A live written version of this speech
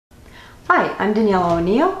Hi, I'm Daniela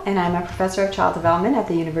O'Neill, and I'm a professor of child development at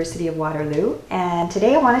the University of Waterloo. And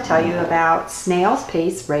today I want to tell you about Snail's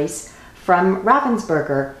Pace Race from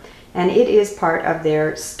Ravensburger, and it is part of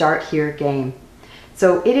their Start Here game.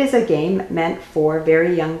 So it is a game meant for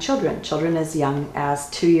very young children, children as young as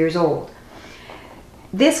 2 years old.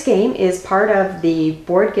 This game is part of the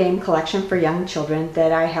board game collection for young children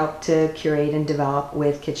that I helped to curate and develop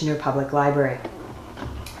with Kitchener Public Library.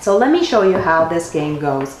 So let me show you how this game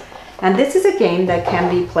goes. And this is a game that can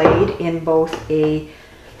be played in both a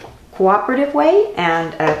cooperative way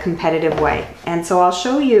and a competitive way. And so I'll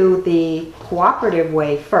show you the cooperative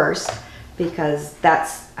way first, because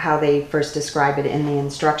that's how they first describe it in the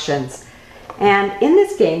instructions. And in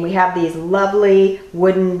this game we have these lovely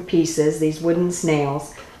wooden pieces, these wooden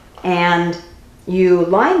snails, and you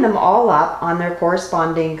line them all up on their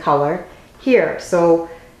corresponding color here. So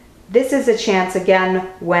this is a chance again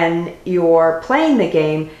when you're playing the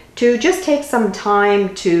game to just take some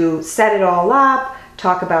time to set it all up,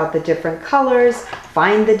 talk about the different colors,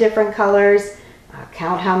 find the different colors,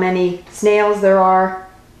 count how many snails there are.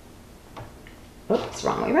 Oops,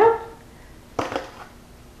 wrong way around.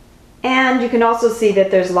 And you can also see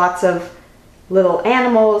that there's lots of little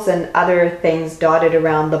animals and other things dotted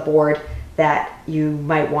around the board that you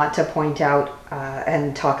might want to point out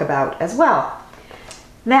and talk about as well.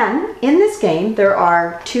 Then in this game there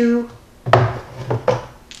are two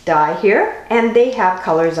die here, and they have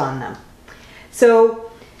colors on them.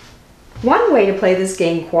 So one way to play this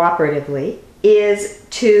game cooperatively is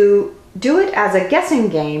to do it as a guessing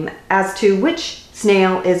game as to which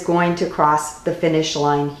snail is going to cross the finish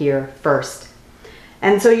line here first.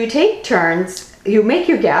 And so you take turns, you make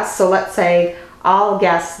your guess. So let's say I'll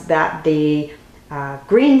guess that the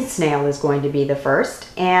green snail is going to be the first,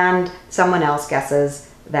 and someone else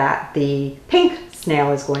guesses that the pink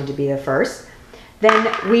snail is going to be the first.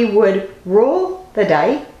 Then we would roll the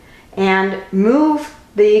die and move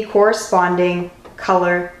the corresponding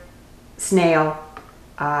color snail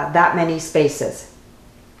that many spaces.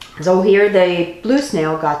 So here the blue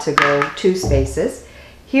snail got to go 2 spaces.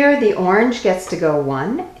 Here the orange gets to go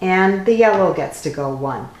 1, and the yellow gets to go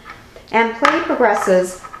 1. And play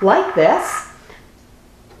progresses like this,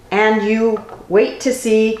 and you wait to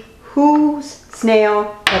see whose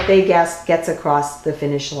snail that they guessed gets across the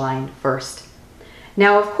finish line first.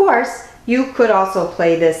 Now, of course, you could also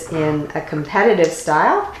play this in a competitive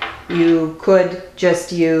style. You could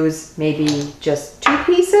just use maybe just 2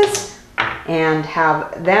 pieces and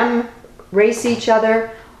have them race each other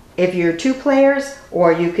if you're 2 players,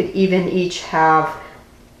 or you could even each have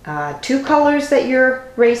 2 colors that you're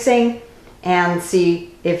racing and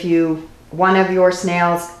see if one of your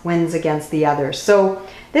snails wins against the other. So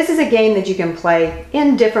this is a game that you can play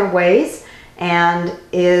in different ways and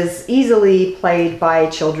is easily played by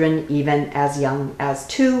children even as young as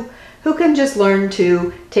 2, who can just learn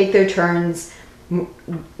to take their turns,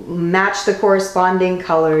 match the corresponding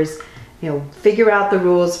colors, figure out the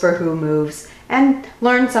rules for who moves, and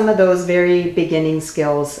learn some of those very beginning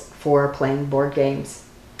skills for playing board games.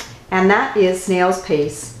 And that is Snail's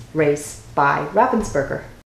Pace Race by Ravensburger.